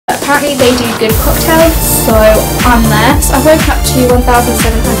apparently they do good cocktails, so I'm there. So I've woken up to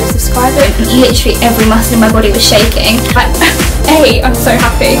 1,700 subscribers and literally every muscle in my body was shaking. Like, I'm so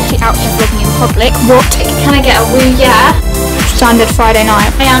happy. Out here vlogging in public. What? Can I get a woo yeah? Standard Friday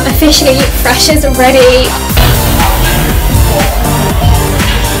night. I am officially fresh as ready.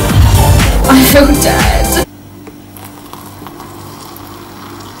 I feel dead.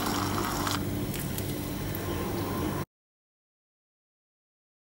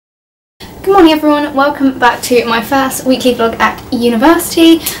 Good morning everyone, welcome back to my first weekly vlog at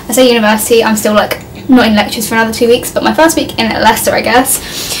university. I say university, I'm still like not in lectures for another 2 weeks, but my first week in Leicester, I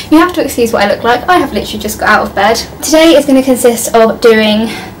guess. You have to excuse what I look like. I have literally just got out of bed. Today is going to consist of doing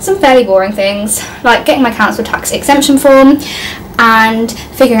some fairly boring things, like getting my council tax exemption form and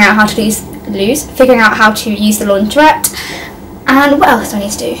figuring out how to use the laundrette. And what else do I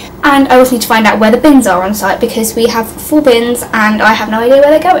need to do? And I also need to find out where the bins are on site, because we have 4 bins and I have no idea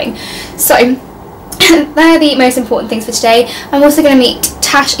where they're going. So they're the most important things for today. I'm also going to meet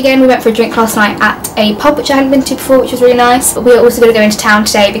Tash again. We went for a drink last night at a pub which I hadn't been to before, which was really nice. But we're also going to go into town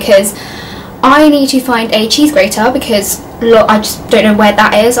today because I need to find a cheese grater, because I just don't know where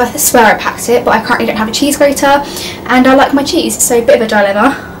that is. I swear I packed it, but I currently don't have a cheese grater and I like my cheese, so a bit of a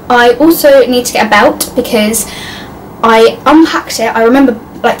dilemma. I also need to get a belt because I unpacked it. I remember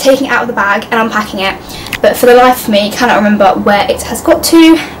like taking it out of the bag and unpacking it, but for the life of me I cannot remember where it has got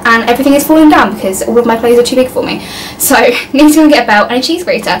to, and everything is falling down because all of my clothes are too big for me. So need to go and get a belt and a cheese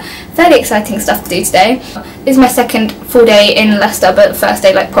grater. Fairly exciting stuff to do today. This is my second full day in Leicester, but the first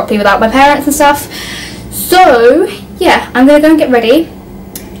day like properly without my parents and stuff. So yeah, I'm gonna go and get ready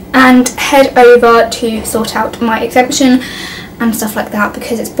and head over to sort out my exemption and stuff like that,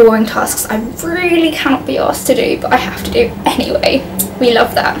 because it's boring tasks I really cannot be asked to do, but I have to do anyway. We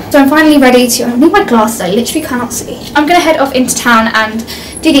love that. So I'm finally ready to, I need my glasses, I literally cannot see. I'm gonna head off into town and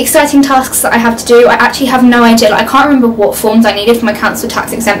do the exciting tasks that I have to do. I actually have no idea, like, I can't remember what forms I needed for my council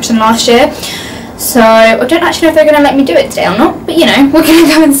tax exemption last year. So I don't actually know if they're gonna let me do it today or not, but you know, we're gonna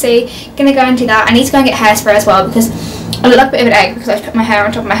go and see. Gonna go and do that. I need to go and get hairspray as well, because I look like a bit of an egg because I put my hair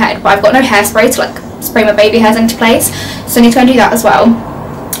on top of my head, but I've got no hairspray to like spray my baby hairs into place, so I need to go and do that as well.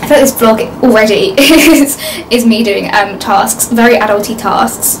 I feel like this vlog already is me doing tasks, very adulty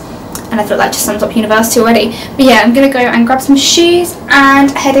tasks, and I feel like that just sums up university already. But yeah, I'm gonna go and grab some shoes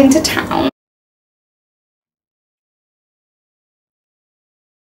and head into town.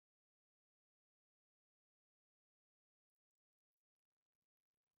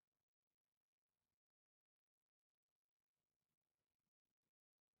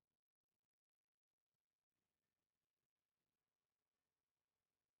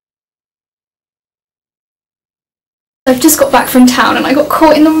 I've just got back from town and I got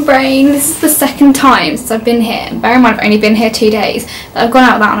caught in the rain. This is the second time since I've been here. Bear in mind I've only been here 2 days. I've gone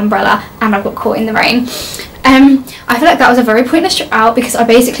out without an umbrella and I've got caught in the rain. I feel like that was a very pointless trip out, because I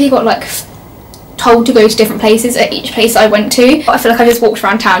basically got like told to go to different places at each place I went to. But I feel like I just walked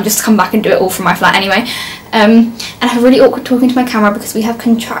around town just to come back and do it all from my flat anyway. And I have really awkward talking to my camera because we have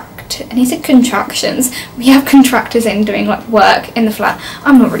contractions. We have contractors in doing like work in the flat.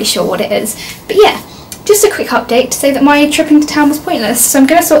 I'm not really sure what it is, but yeah. Just a quick update to say that my trip into town was pointless. So I'm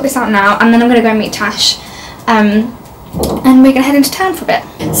going to sort this out now, and then I'm going to go and meet Tash, and we're going to head into town for a bit.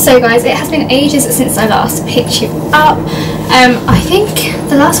 So guys, it has been ages since I last picked you up. I think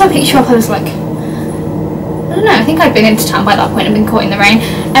the last time I picked you up I was like, I don't know, I think I'd been into town by that point and been caught in the rain.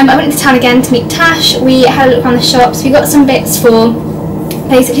 I went into town again to meet Tash. We had a look around the shops. We got some bits for,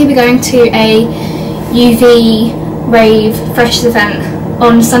 basically we're going to a UV rave freshers event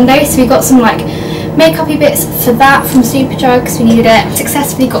on Sunday, so we got some like makeup-y bits for that from Superdrug because we needed it.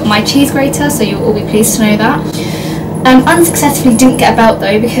 Successfully got my cheese grater, so you'll all be pleased to know that. Unsuccessfully didn't get a belt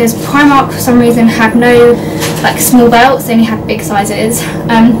though, because Primark for some reason had no like small belts, they only had big sizes,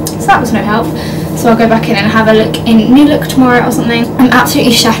 so that was no help. So I'll go back in and have a look in New Look tomorrow or something. I'm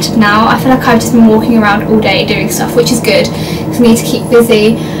absolutely shattered now. I feel like I've just been walking around all day doing stuff, which is good because I need to keep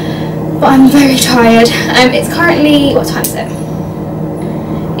busy, but I'm very tired. It's currently, what time is it?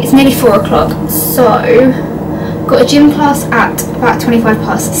 It's nearly 4 o'clock, so got a gym class at about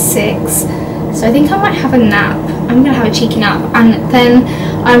 6:25, so I think I might have a nap. I'm going to have a cheeky nap, and then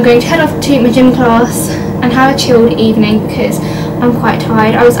I'm going to head off to my gym class and have a chilled evening because I'm quite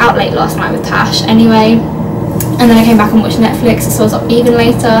tired. I was out late last night with Tash anyway, and then I came back and watched Netflix, so I was up even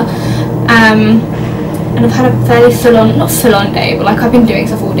later, and I've had a fairly full-on, not full-on day, but like I've been doing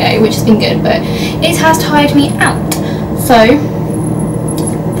stuff all day, which has been good, but it has tired me out. So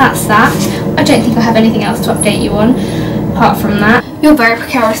that's that. I don't think I have anything else to update you on. apart from that. You're very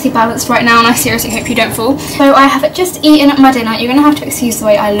precariously balanced right now and I seriously hope you don't fall. So I have just eaten my dinner. You're going to have to excuse the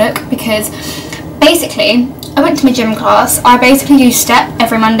way I look because basically I went to my gym class. I basically do step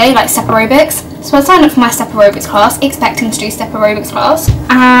every Monday, like step aerobics. So I signed up for my step aerobics class, expecting to do step aerobics class,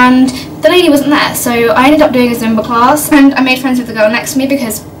 and the lady wasn't there, so I ended up doing a Zumba class, and I made friends with the girl next to me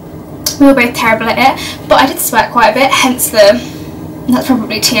because we were both terrible at it, but I did sweat quite a bit, hence that's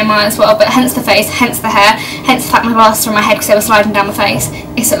probably TMI as well, but hence the face, hence the hair, hence the fact my glasses were on my head because they were sliding down my face.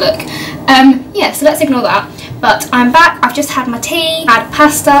 It's a look. Yeah, so let's ignore that. But I'm back, I've just had my tea, had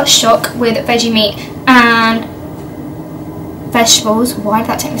pasta, shock with veggie meat and vegetables. Why did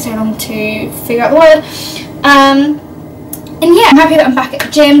that take me so long to figure out the word? And yeah, I'm happy that I'm back at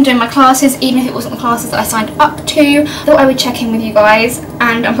the gym doing my classes, even if it wasn't the classes that I signed up to. Thought I would check in with you guys,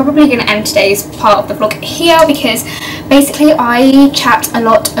 and I'm probably going to end today's part of the vlog here because basically I chat a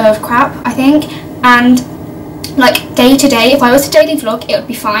lot of crap, I think, and like day to day, if I was to daily vlog it would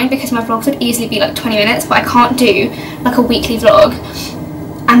be fine because my vlogs would easily be like 20 minutes, but I can't do like a weekly vlog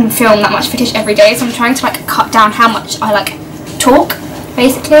and film that much footage every day, so I'm trying to like cut down how much I like talk,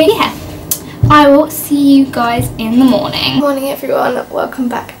 basically. Yeah, I will see you guys in the morning. Morning everyone, welcome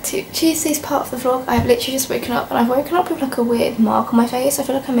back to Tuesday's part of the vlog. I've literally just woken up and I've woken up with like a weird mark on my face. I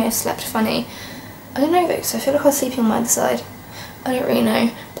feel like I may have slept funny. I don't know though, because I feel like I was sleeping on my other side. I don't really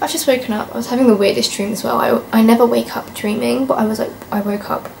know, but I've just woken up. I was having the weirdest dream as well. I never wake up dreaming, but I woke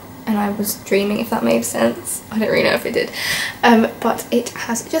up and I was dreaming, if that made sense. I don't really know if it did. But it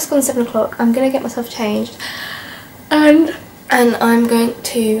has just gone 7 o'clock. I'm gonna get myself changed and I'm going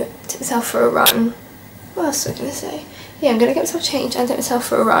to take myself for a run. What else was I going to say? Yeah, I'm going to get myself changed and take myself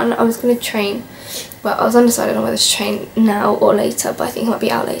for a run. I was going to train, well, I was undecided on whether to train now or later, but I think I might be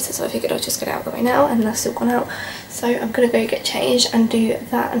out later, so I figured I'd just get out of the way now, and I've still gone out. So I'm going to go get changed and do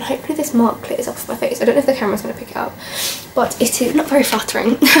that, and hopefully this mark clears off my face. I don't know if the camera's going to pick it up, but it is not very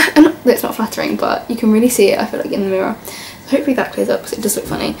flattering. It's not flattering, but you can really see it, I feel like, in the mirror. So hopefully that clears up because it does look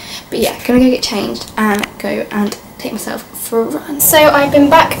funny. But yeah, going to go get changed and go and take myself for a run. So I've been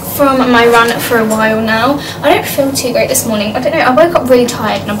back from my run for a while now. I don't feel too great this morning. I don't know, I woke up really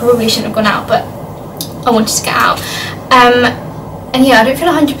tired and I probably shouldn't have gone out, but I wanted to get out. And yeah, I don't feel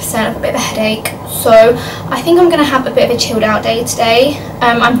 100%, I've got a bit of a headache, so I think I'm going to have a bit of a chilled out day today.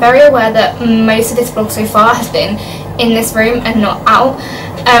 I'm very aware that most of this vlog so far has been in this room and not out.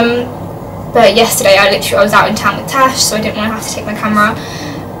 But yesterday I was out in town with Tash, so I didn't want to have to take my camera.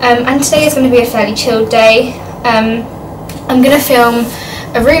 And today is going to be a fairly chilled day. I'm going to film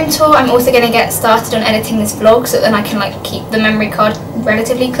a room tour. I'm also going to get started on editing this vlog so then I can like keep the memory card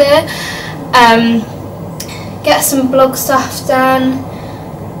relatively clear. Get some blog stuff done,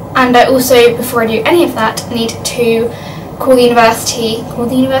 and I also, before I do any of that, need to call my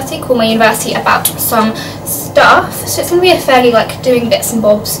university about some stuff. So it's going to be a fairly like doing bits and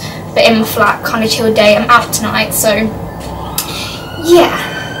bobs but in my flat kind of chill day. I'm out tonight, so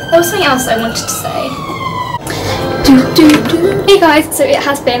yeah. There was something else I wanted to say. Hey guys, so it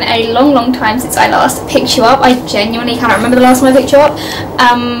has been a long time since I last picked you up. I genuinely cannot remember the last time I picked you up.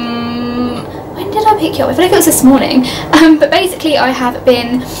 When did I pick you up? I feel like it was this morning. But basically I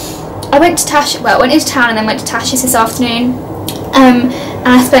went to Tash, well, went into town and then went to Tash's this afternoon. And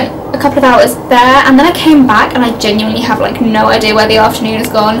I spent a couple of hours there, and then I came back and I genuinely have like no idea where the afternoon has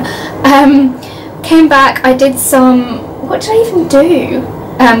gone. Came back, I did some, what did I even do?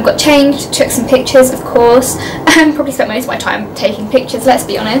 Got changed, took some pictures, of course. Probably spent most of my time taking pictures, let's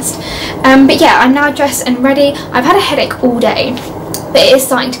be honest. But yeah, I'm now dressed and ready. I've had a headache all day, but it is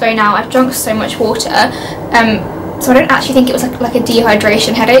starting to go now. I've drunk so much water, so I don't actually think it was like a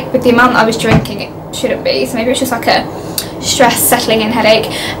dehydration headache. With the amount that I was drinking, it shouldn't be, so maybe it's just like a stress settling in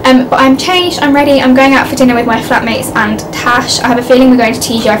headache. But I'm changed, I'm ready, I'm going out for dinner with my flatmates and Tash. I have a feeling we're going to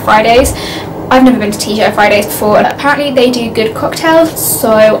TGI Fridays. I've never been to TGI Fridays before, and apparently they do good cocktails,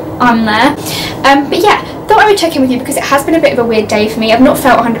 so I'm there. But yeah, thought I would check in with you because it has been a bit of a weird day for me. I've not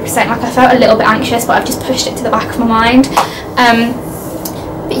felt 100%, like I felt a little bit anxious, but I've just pushed it to the back of my mind.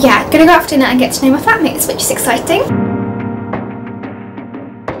 But yeah, gonna go out for dinner and get to know my flatmates, which is exciting.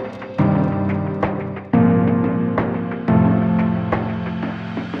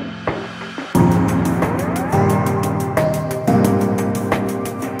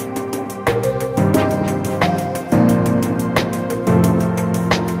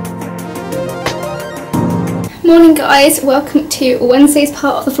 Morning guys, welcome to Wednesday's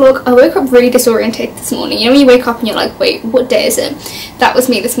part of the vlog. I woke up really disorientated this morning. You know when you wake up and you're like, wait, what day is it? That was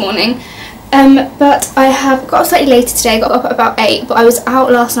me this morning. But I have got up slightly later today, got up at about 8, but I was out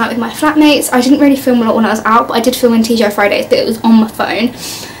last night with my flatmates. I didn't really film a lot when I was out, but I did film in TGI Fridays, but it was on my phone.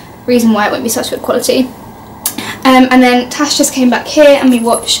 Reason why it won't be such good quality. And then Tash just came back here and we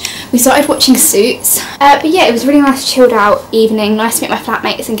started watching Suits. But yeah, it was a really nice chilled out evening. Nice to meet my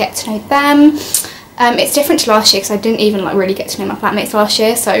flatmates and get to know them. It's different to last year because I didn't even like really get to know my flatmates last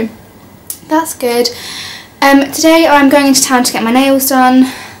year, so that's good. Today I'm going into town to get my nails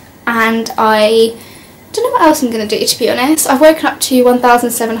done, and I don't know what else I'm going to do, to be honest. I've woken up to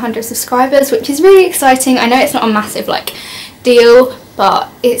 1,700 subscribers, which is really exciting. I know it's not a massive like deal, but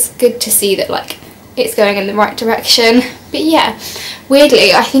it's good to see that like it's going in the right direction. But yeah,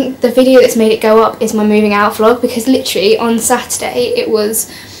 weirdly I think the video that's made it go up is my moving out vlog, because literally on Saturday it was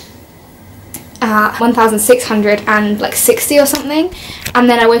 1,660 or something, and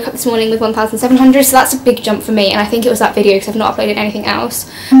then I woke up this morning with 1,700, so that's a big jump for me, and I think it was that video because I've not uploaded anything else.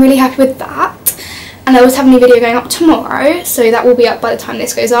 I'm really happy with that. And I also have a new video going up tomorrow, so that will be up by the time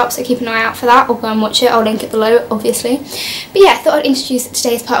this goes up, so keep an eye out for that, or go and watch it. I'll link it below, obviously. But yeah, I thought I'd introduce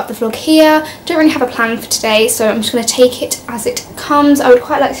today's part of the vlog here. Don't really have a plan for today, so I'm just going to take it as it comes. I would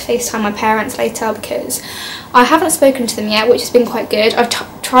quite like to FaceTime my parents later, because I haven't spoken to them yet, which has been quite good. I've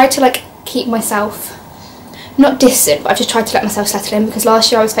tried to like keep myself not distant, but I've just tried to let myself settle in, because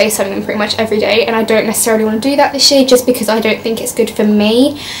last year I was FaceTiming them pretty much every day, and I don't necessarily want to do that this year, just because I don't think it's good for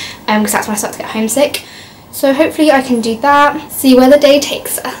me, because that's when I start to get homesick. So hopefully I can do that, see where the day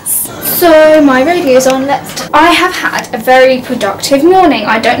takes us. So my radio's on. I have had a very productive morning.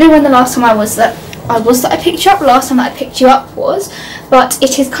 I don't know when the last time I picked you up. Last time that I picked you up was, but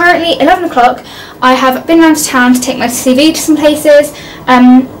it is currently 11 o'clock. I have been around to town to take my CV to some places.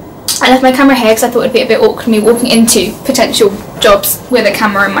 I left my camera here because I thought it'd be a bit awkward me walking into potential jobs with a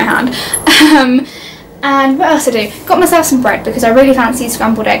camera in my hand. And what else I do? Got myself some bread because I really fancy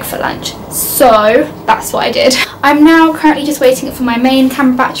scrambled egg for lunch. So that's what I did. I'm now currently just waiting for my main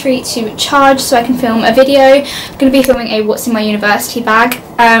camera battery to charge so I can film a video. I'm going to be filming a what's in my university bag.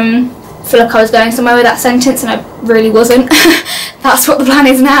 I feel like I was going somewhere with that sentence and I really wasn't. That's what the plan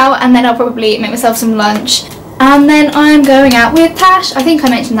is now, and then I'll probably make myself some lunch. And then I'm going out with Tash. I think I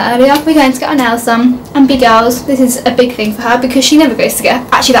mentioned that earlier. We're going to get our nails done and be girls. This is a big thing for her because she never goes to get...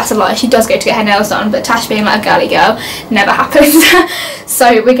 Actually, that's a lie. She does go to get her nails done, but Tash being like a girly girl never happens.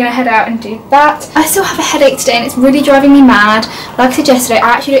 So we're going to head out and do that. I still have a headache today and it's really driving me mad. Like I said yesterday, I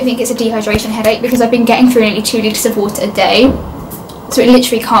actually don't think it's a dehydration headache because I've been getting through nearly 2 litres of water a day. So it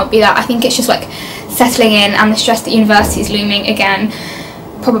literally can't be that. I think it's just like settling in, and the stress that university is looming again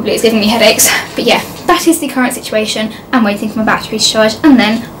probably is giving me headaches. But yeah, that is the current situation. I'm waiting for my battery to charge and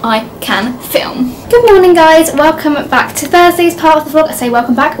then I can film. Good morning guys, welcome back to Thursday's part of the vlog. I say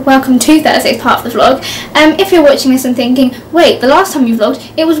welcome back, welcome to Thursday's part of the vlog. If you're watching this and thinking, wait, the last time you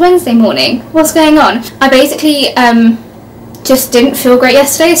vlogged it was Wednesday morning, what's going on? I basically just didn't feel great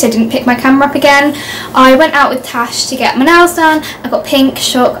yesterday, so I didn't pick my camera up again. I went out with Tash to get my nails done. I got pink,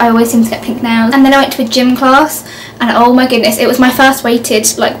 shock, I always seem to get pink nails. And then I went to a gym class, and oh my goodness, it was my first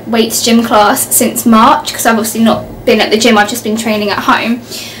weights gym class since March, because I've obviously not been at the gym, I've just been training at home.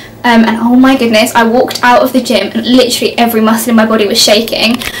 And oh my goodness, I walked out of the gym and literally every muscle in my body was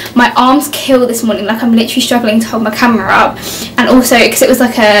shaking. My arms killed this morning, like I'm literally struggling to hold my camera up. And also, because it was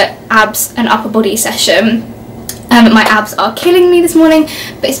like a abs and upper body session, my abs are killing me this morning,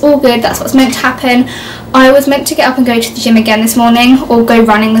 but it's all good, that's what's meant to happen. I was meant to get up and go to the gym again this morning, or go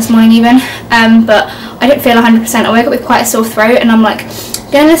running this morning even, but I don't feel 100%. I woke up with quite a sore throat and I'm like,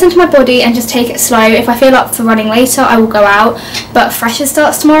 going to listen to my body and just take it slow. If I feel up for running later, I will go out, but Freshers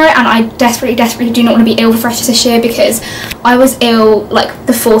starts tomorrow and I desperately do not want to be ill for Freshers this year, because I was ill like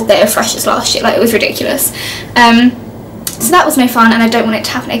the 4th day of Freshers last year, like it was ridiculous. So that was no fun and I don't want it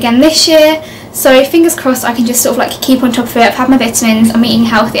to happen again this year. So fingers crossed I can just sort of like keep on top of it. I've had my vitamins, I'm eating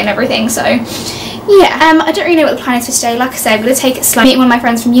healthy and everything, so yeah. I don't really know what the plan is for today. Like I said, I'm going to take it slow. Meeting one of my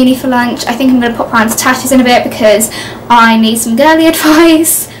friends from uni for lunch. I think I'm going to pop around to Tash's in a bit because I need some girly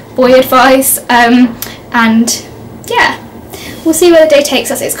advice, boy advice, and yeah, we'll see where the day takes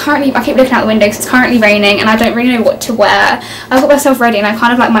us. It's currently, I keep looking out the window because it's currently raining and I don't really know what to wear. I've got myself ready and I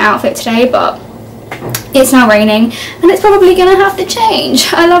kind of like my outfit today, but it's now raining and it's probably gonna have to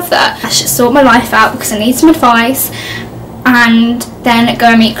change. I love that. I should sort my life out because I need some advice, and then go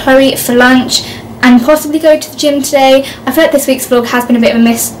and meet Chloe for lunch and possibly go to the gym today. I feel like this week's vlog has been a bit of a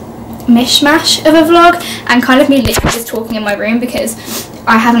mishmash of a vlog and kind of me literally just talking in my room because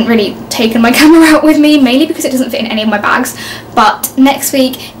I haven't really taken my camera out with me, mainly because it doesn't fit in any of my bags. But next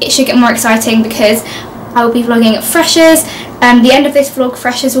week it should get more exciting because I will be vlogging at Freshers. The end of this vlog,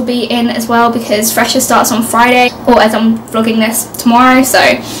 Freshers will be in as well because Freshers starts on Friday, or as I'm vlogging this tomorrow, so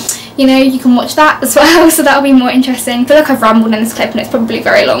you know, you can watch that as well, so that'll be more interesting. I feel like I've rambled in this clip and it's probably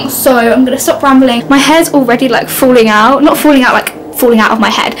very long, so I'm going to stop rambling. My hair's already like falling out, not falling out, like falling out of my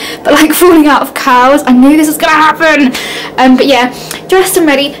head, but like falling out of cows. I knew this was gonna happen. But yeah, dressed and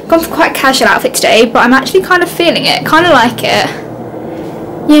ready, gone for quite a casual outfit today, but I'm actually kind of feeling it, kind of like it,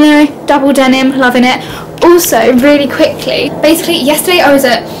 you know, double denim, loving it. Also, really quickly, basically yesterday I was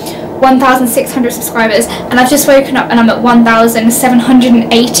at 1,600 subscribers, and I've just woken up and I'm at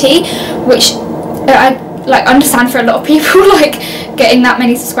 1,780, which I like understand for a lot of people, like getting that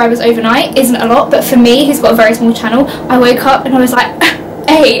many subscribers overnight isn't a lot, but for me, who's got a very small channel, I woke up and I was like,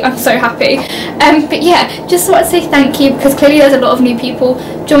 hey, I'm so happy. But yeah, just thought I'd say thank you, because clearly there's a lot of new people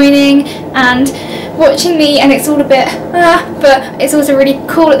joining and watching me, and it's all a bit but it's also really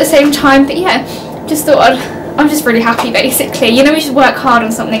cool at the same time. But yeah, just thought I'm just really happy, basically. You know, we should work hard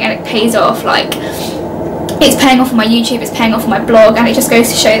on something and it pays off. Like, it's paying off on my YouTube, it's paying off on my blog, and it just goes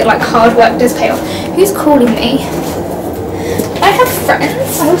to show that like hard work does pay off. Who's calling me? I have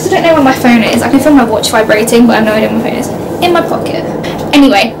friends. I also don't know where my phone is. I can feel my watch vibrating, but I have no idea where my phone is. In my pocket.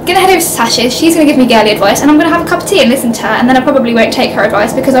 Anyway, gonna head over to Tasha's. She's gonna give me girly advice, and I'm gonna have a cup of tea and listen to her, and then I probably won't take her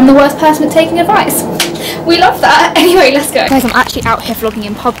advice because I'm the worst person at taking advice. We love that. Anyway, let's go. Guys, I'm actually out here vlogging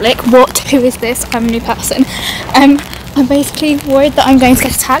in public. What? Who is this? I'm a new person. I'm basically worried that I'm going to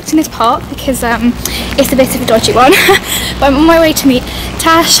get attacked in this park because it's a bit of a dodgy one. But I'm on my way to meet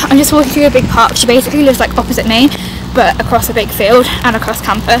Tash. I'm just walking through a big park. She basically lives like opposite me, but across a big field and across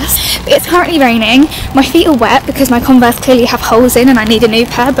campus. But it's currently raining. My feet are wet because my Converse clearly have holes in and I need a new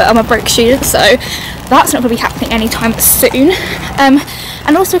pair, but I'm a broke shoe, so that's not going to be happening anytime soon. And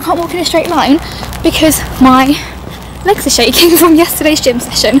also I can't walk in a straight line because my legs are shaking from yesterday's gym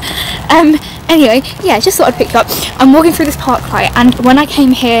session. Anyway, yeah, just thought I'd pick you up. I'm walking through this park, right, and when I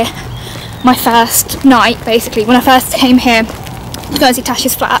came here my first night, basically, when I first came here to go and see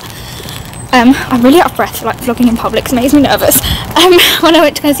Tash's flat, I'm really out of breath for like vlogging in public, it makes me nervous. When I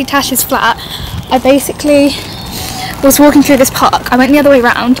went to go see Tash's flat, I basically was walking through this park. I went the other way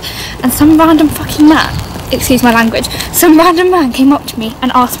around and some random fucking man, excuse my language, some random man came up to me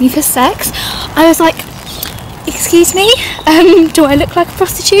and asked me for sex. I was like, excuse me, do I look like a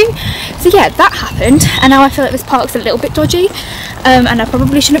prostitute? So yeah, that happened, and now I feel like this park's a little bit dodgy, and I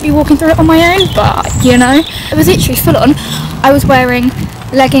probably shouldn't be walking through it on my own, but you know, it was literally full on. I was wearing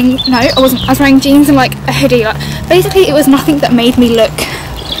leggings, no I wasn't, I was wearing jeans and like a hoodie. Like, basically it was nothing that made me look,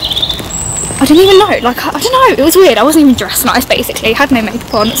 I don't even know, like I don't know, it was weird. I wasn't even dressed nice, basically, had no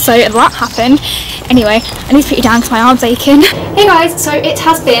makeup on, so that happened. Anyway, I need to put you down because my arm's aching. Hey guys, so it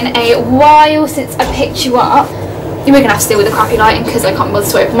has been a while since I picked you up. We're gonna have to deal with the crappy lighting because I can't bother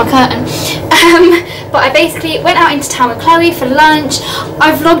to open my curtain. But I basically went out into town with Chloe for lunch.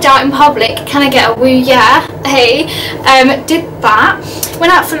 I vlogged out in public. Can I get a woo yeah? Hey. Did that.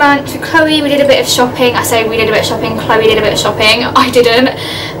 Went out for lunch with Chloe. We did a bit of shopping. I say we did a bit of shopping. Chloe did a bit of shopping. I didn't.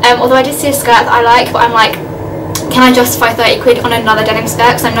 Although I did see a skirt that I like, but I'm like, can I justify 30 quid on another denim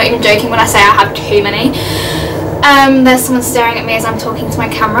skirt? Because I'm not even joking when I say I have too many. There's someone staring at me as I'm talking to my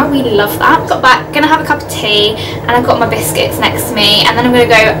camera. We love that. Got back, gonna have a cup of tea, and I've got my biscuits next to me, and then I'm gonna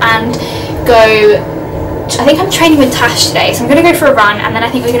I think I'm training with Tash today, so I'm gonna go for a run, and then I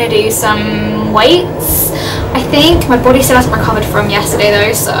think we're gonna do some weights. I think my body still hasn't recovered from yesterday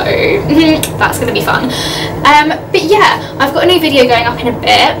though, so that's gonna be fun. But yeah, I've got a new video going up in a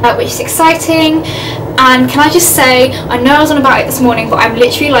bit, which is exciting. And can I just say, I know I was on about it this morning, but I'm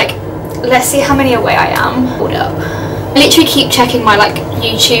literally like, let's see how many away I am. Hold up. I literally keep checking my like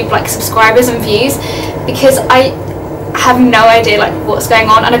YouTube like subscribers and views because I have no idea like what's going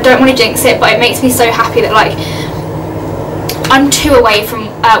on, and I don't want to jinx it, but it makes me so happy that like I'm 2 away from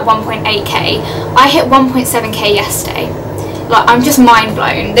 1.8k. I hit 1.7k yesterday. Like, I'm just mind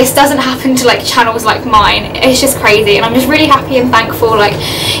blown. This doesn't happen to like channels like mine. It's just crazy, and I'm just really happy and thankful. Like,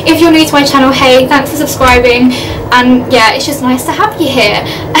 if you're new to my channel, hey, thanks for subscribing, and yeah, it's just nice to have you here.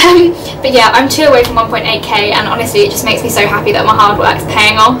 But yeah, I'm 2 away from 1.8k, and honestly it just makes me so happy that my hard work's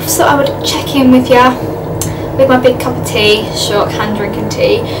paying off. So I would check in with you with my big cup of tea, short hand drinking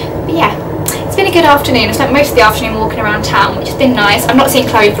tea. But yeah, it's been a good afternoon. I spent most of the afternoon walking around town, which has been nice. I've not seen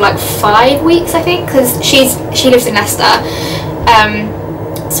Chloe for like 5 weeks, I think, because she lives in Leicester.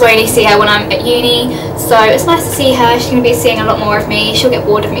 So I only see her when I'm at uni, so it's nice to see her. She's going to be seeing a lot more of me. She'll get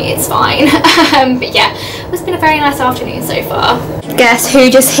bored of me, it's fine. But yeah, it's been a very nice afternoon so far. Guess who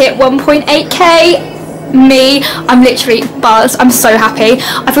just hit 1.8k? Me. I'm literally buzzed. I'm so happy.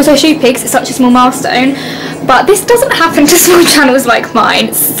 I feel so stupid because it's such a small milestone, but this doesn't happen to small channels like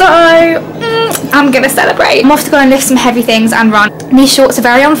mine, so I'm gonna celebrate. I'm off to go and lift some heavy things and run. These shorts are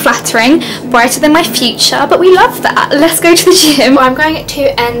very unflattering, brighter than my future, but we love that. Let's go to the gym. I'm going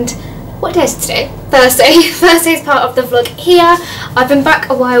to end, what day is it today? Thursday. Thursday is part of the vlog here. I've been back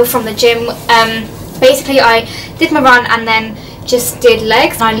a while from the gym. Basically I did my run and then just did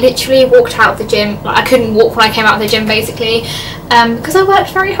legs, and I literally walked out of the gym, like I couldn't walk when I came out of the gym basically, because I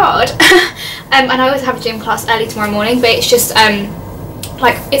worked very hard. And I always have a gym class early tomorrow morning, but it's just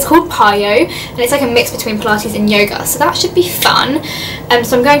like, it's called Pyo, and it's like a mix between Pilates and yoga, so that should be fun.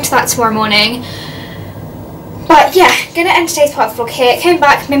 So I'm going to that tomorrow morning. But yeah, gonna end today's part of the vlog here. Came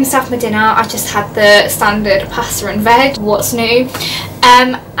back, made myself my dinner. I just had the standard pasta and veg. What's new?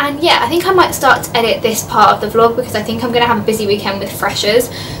 And yeah, I think I might start to edit this part of the vlog because I think I'm gonna have a busy weekend with freshers.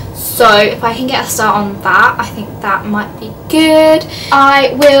 So if I can get a start on that, I think that might be good.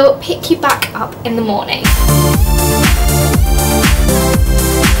 I will pick you back up in the morning.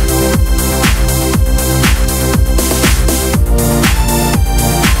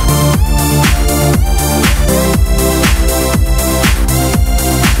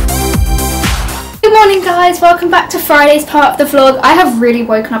 Good morning guys, welcome back to Friday's part of the vlog. I have really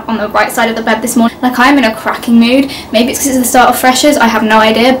woken up on the right side of the bed this morning. Like, I'm in a cracking mood. Maybe it's because it's the start of freshers, I have no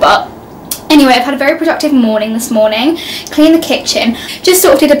idea, but anyway, I've had a very productive morning this morning. Cleaned the kitchen, just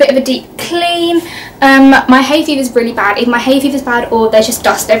sort of did a bit of a deep clean. My hay fever is really bad. Either my hay fever is bad or there's just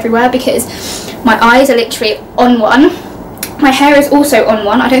dust everywhere because my eyes are literally on one. My hair is also on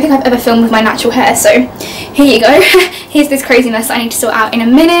one. I don't think I've ever filmed with my natural hair, so here you go. Here's this craziness I need to sort out in a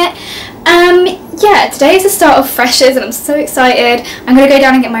minute. Yeah, today is the start of freshers and I'm so excited. I'm going to go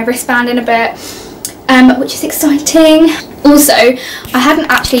down and get my wristband in a bit, which is exciting. Also, I hadn't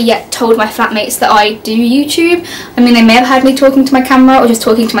actually yet told my flatmates that I do YouTube. I mean, they may have heard me talking to my camera or just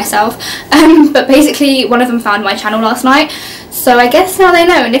talking to myself, but basically one of them found my channel last night, so I guess now they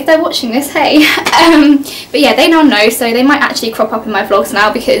know, and if they're watching this, hey. But yeah, they now know, so they might actually crop up in my vlogs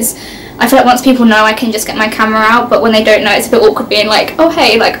now, because I feel like once people know, I can just get my camera out, but when they don't know, it's a bit awkward being like, oh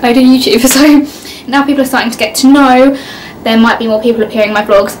hey, like, I do YouTube. So now people are starting to get to know. There might be more people appearing in my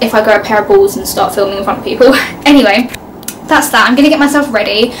vlogs if I grow a pair of balls and start filming in front of people. Anyway, that's that. I'm going to get myself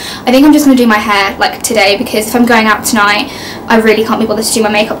ready. I think I'm just going to do my hair like today, because if I'm going out tonight, I really can't be bothered to do my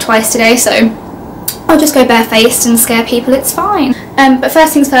makeup twice today, so I'll just go barefaced and scare people, it's fine. But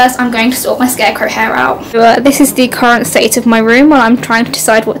first things first, I'm going to sort my scarecrow hair out. This is the current state of my room while I'm trying to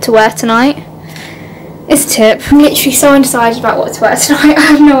decide what to wear tonight. It's a tip. I'm literally so undecided about what to wear tonight. I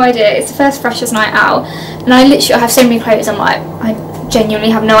have no idea. It's the first freshers night out, and I have so many clothes. I'm like, I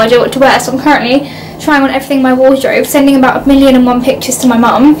genuinely have no idea what to wear, so I'm currently trying on everything in my wardrobe, sending about 1,000,001 pictures to my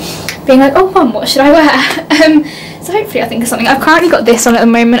mum, being like, oh mum, what should I wear? So hopefully I think of something. I've currently got this on at the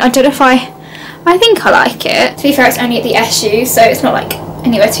moment. I don't know if I think I like it. To be fair, it's only at the SU, so it's not like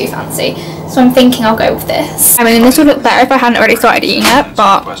anywhere too fancy, so I'm thinking I'll go with this. I mean, this would look better if I hadn't already started eating it,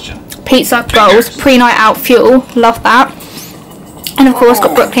 but pizza, rolls, pre-night out fuel, love that. And of course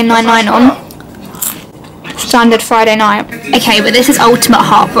got Brooklyn Nine-Nine on. Standard Friday night. Okay, but this is ultimate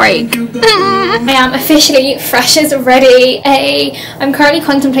heartbreak. I am officially freshers ready. I'm currently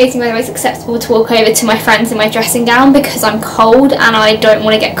contemplating whether it's acceptable to walk over to my friends in my dressing gown because I'm cold and I don't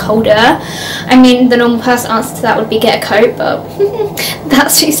want to get colder. I mean, the normal person answer to that would be get a coat, but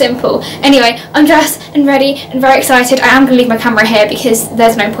that's too simple. Anyway, I'm dressed and ready and very excited. I am going to leave my camera here because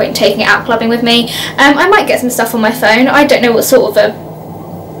there's no point in taking it out clubbing with me. I might get some stuff on my phone. I don't know what sort of a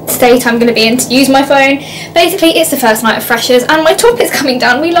state I'm going to be in to use my phone. Basically, it's the first night of freshers and my top is coming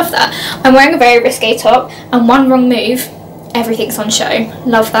down. We love that. I'm wearing a very risque top, and one wrong move, everything's on show.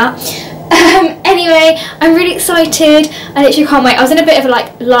 Love that. Anyway, I'm really excited. I literally can't wait. I was in a bit of a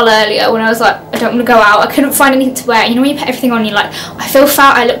like lull earlier when I was like, I don't want to go out. I couldn't find anything to wear. You know when you put everything on, you're like, I feel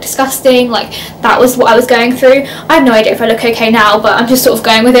fat, I look disgusting. Like, that was what I was going through. I have no idea if I look okay now, but I'm just sort of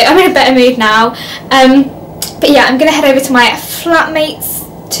going with it. I'm in a better mood now. But yeah, I'm gonna head over to my flatmates.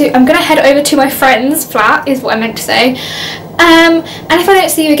 I'm going to head over to my friend's flat, is what I meant to say. And if I don't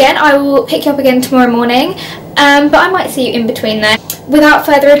see you again, I will pick you up again tomorrow morning. But I might see you in between there. Without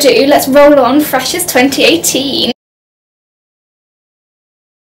further ado, let's roll on Freshers 2018.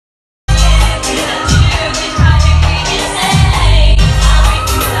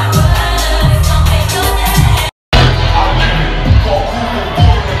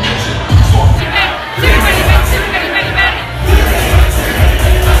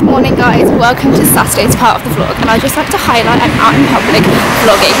 Morning guys, welcome to Saturday's part of the vlog, and I'd just like to highlight I'm out in public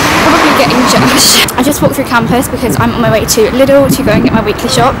vlogging, probably getting judged. I just walked through campus because I'm on my way to Lidl to go and get my weekly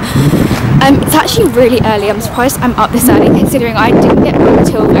shop. It's actually really early. I'm surprised I'm up this early considering I didn't get home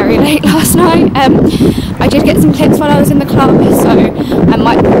until very late last night. I did get some clips while I was in the club, so I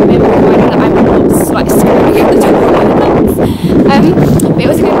might be recording that I'm not like screaming at the top of my lungs. But it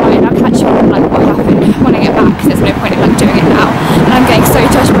was a good night, and I'll catch you on like what happened when I get back because there's no point in like doing it now, and I'm getting so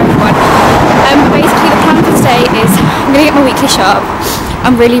judged by everyone. Basically the plan for today is I'm gonna get my weekly shop.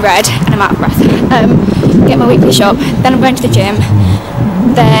 I'm really red and I'm out of breath. get my weekly shop, then I'm going to the gym,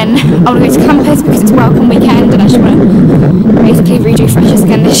 then I want to go to campus because it's welcome weekend and I just want to basically redo freshers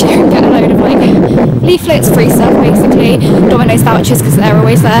again this year and get a load of like leaflets, free stuff basically, Domino's vouchers because they're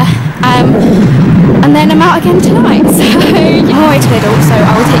always there, and then I'm out again tonight, so I'm on my way to Lidl, so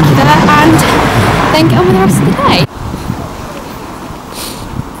I will take you there and then get on with the rest of the day.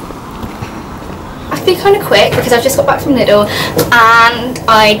 Be kind of quick because I've just got back from Lidl and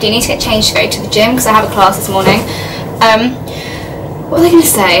I do need to get changed to go to the gym because I have a class this morning. What was I going to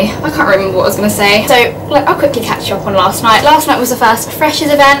say? I can't remember what I was going to say. So like, I'll quickly catch you up on last night. Last night was the first freshers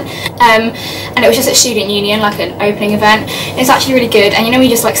event, and it was just at Student Union, like an opening event. It's actually really good, and you know, we're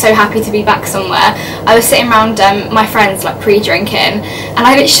just like so happy to be back somewhere. I was sitting around my friends like pre-drinking, and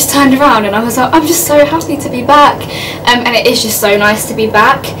I literally just turned around and I was like, I'm just so happy to be back, and it is just so nice to be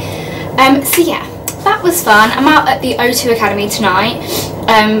back. So yeah, that was fun. I'm out at the O2 Academy tonight,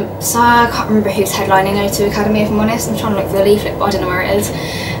 so I can't remember who's headlining O2 Academy if I'm honest. I'm trying to look for the leaflet but I don't know where it is.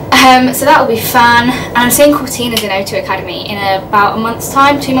 So that will be fun, and I'm seeing Cortina's in O2 Academy in about a month's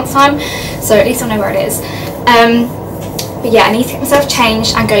time, 2 months time, so at least I know where it is. But yeah, I need to get myself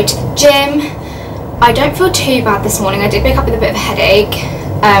changed and go to the gym. I don't feel too bad this morning. I did wake up with a bit of a headache,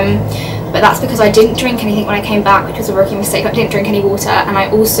 but that's because I didn't drink anything when I came back, which was a rookie mistake. I didn't drink any water, and I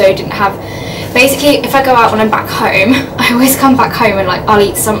also didn't have, basically if I go out when I'm back home, I always come back home and like I'll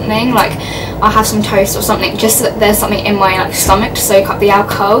eat something, like I'll have some toast or something just so that there's something in my like stomach to soak up the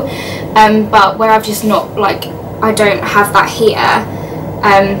alcohol, but where I've just not, like I don't have that here,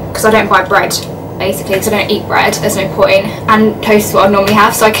 because I don't buy bread basically, because I don't eat bread, there's no point, and toast is what I normally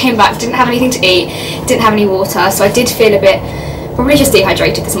have. So I came back, didn't have anything to eat, didn't have any water, so I did feel a bit, probably just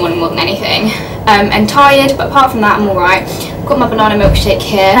dehydrated this morning more than anything, and tired, but apart from that I'm alright. I've got my banana milkshake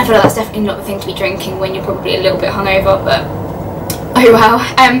here. I feel like that's definitely not the thing to be drinking when you're probably a little bit hungover, but oh well.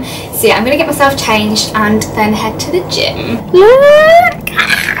 So yeah, I'm going to get myself changed and then head to the gym.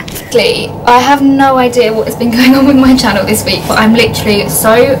 I have no idea what has been going on with my channel this week, but I'm literally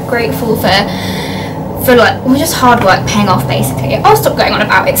so grateful for like, well, just hard work paying off basically. I'll stop going on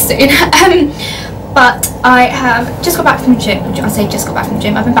about it soon. But I have just got back from the gym. I say just got back from the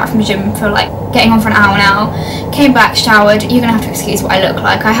gym. I've been back from the gym for like getting on for an hour now. Came back, showered. You're gonna have to excuse what I look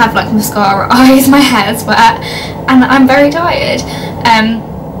like. I have like mascara eyes, my hair's wet, and I'm very tired.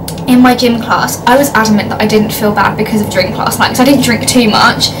 In my gym class, I was adamant that I didn't feel bad because of drink last night, because I didn't drink too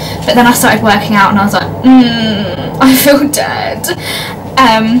much, but then I started working out and I was like, I feel dead.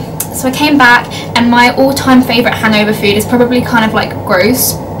 So I came back, and my all-time favourite hangover food is probably kind of like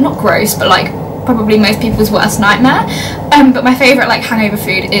gross, not gross, but like probably most people's worst nightmare, but my favourite like hangover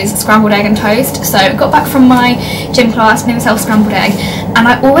food is scrambled egg and toast. So I got back from my gym class, made myself scrambled egg, and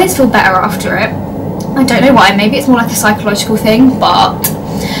I always feel better after it. I don't know why, maybe it's more like a psychological thing, but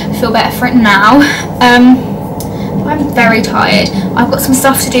I feel better for it now. I'm very tired. I've got some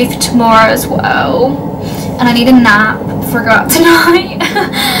stuff to do for tomorrow as well, and I need a nap before I go out tonight.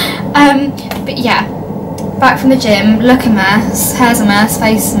 But yeah, back from the gym, look a mess, hair's a mess,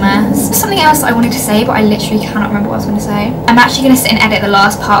 face is a mess. Something else that I wanted to say, but I literally cannot remember what I was going to say. I'm actually going to sit and edit the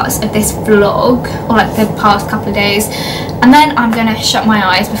last parts of this vlog, or like the past couple of days, and then I'm going to shut my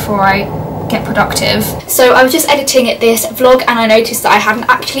eyes before I get productive. So I was just editing this vlog and I noticed that I hadn't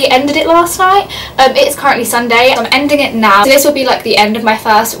actually ended it last night. It's currently Sunday, so I'm ending it now. So this will be like the end of my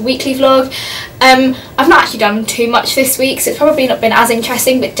first weekly vlog. I've not actually done too much this week, so it's probably not been as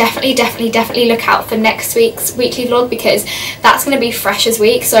interesting, but definitely look out for next week's weekly vlog, because that's going to be Freshers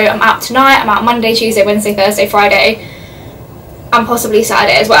Week. So I'm out tonight, I'm out Monday, Tuesday, Wednesday, Thursday, Friday, and possibly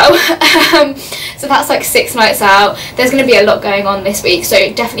Saturday as well. So that's like 6 nights out. There's going to be a lot going on this week, so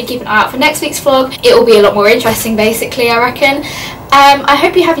definitely keep an eye out for next week's vlog. It will be a lot more interesting basically, I reckon. I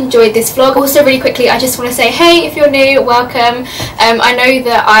hope you have enjoyed this vlog. Also really quickly, I just want to say hey, if you're new, welcome. I know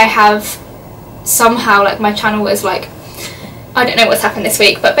that I have somehow, like, my channel is like, I don't know what's happened this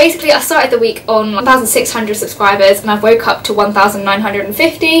week, but basically I started the week on 1,600 subscribers and I've woke up to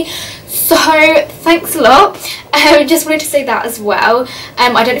 1,950, so thanks a lot. Just wanted to say that as well.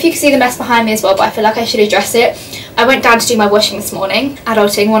 I don't know if you can see the mess behind me as well, but I feel like I should address it. I went down to do my washing this morning,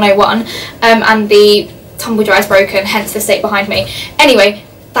 adulting 101, and the tumble dryer is broken, hence the state behind me. Anyway,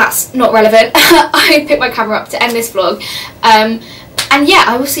 that's not relevant. I picked my camera up to end this vlog. And yeah,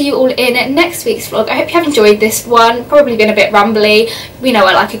 I will see you all in next week's vlog. I hope you have enjoyed this one. Probably been a bit rambly. We know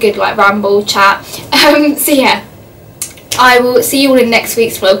I like a good like ramble chat. So yeah, I will see you all in next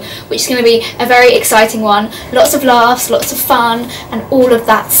week's vlog, which is going to be a very exciting one. Lots of laughs, lots of fun, and all of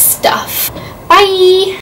that stuff. Bye!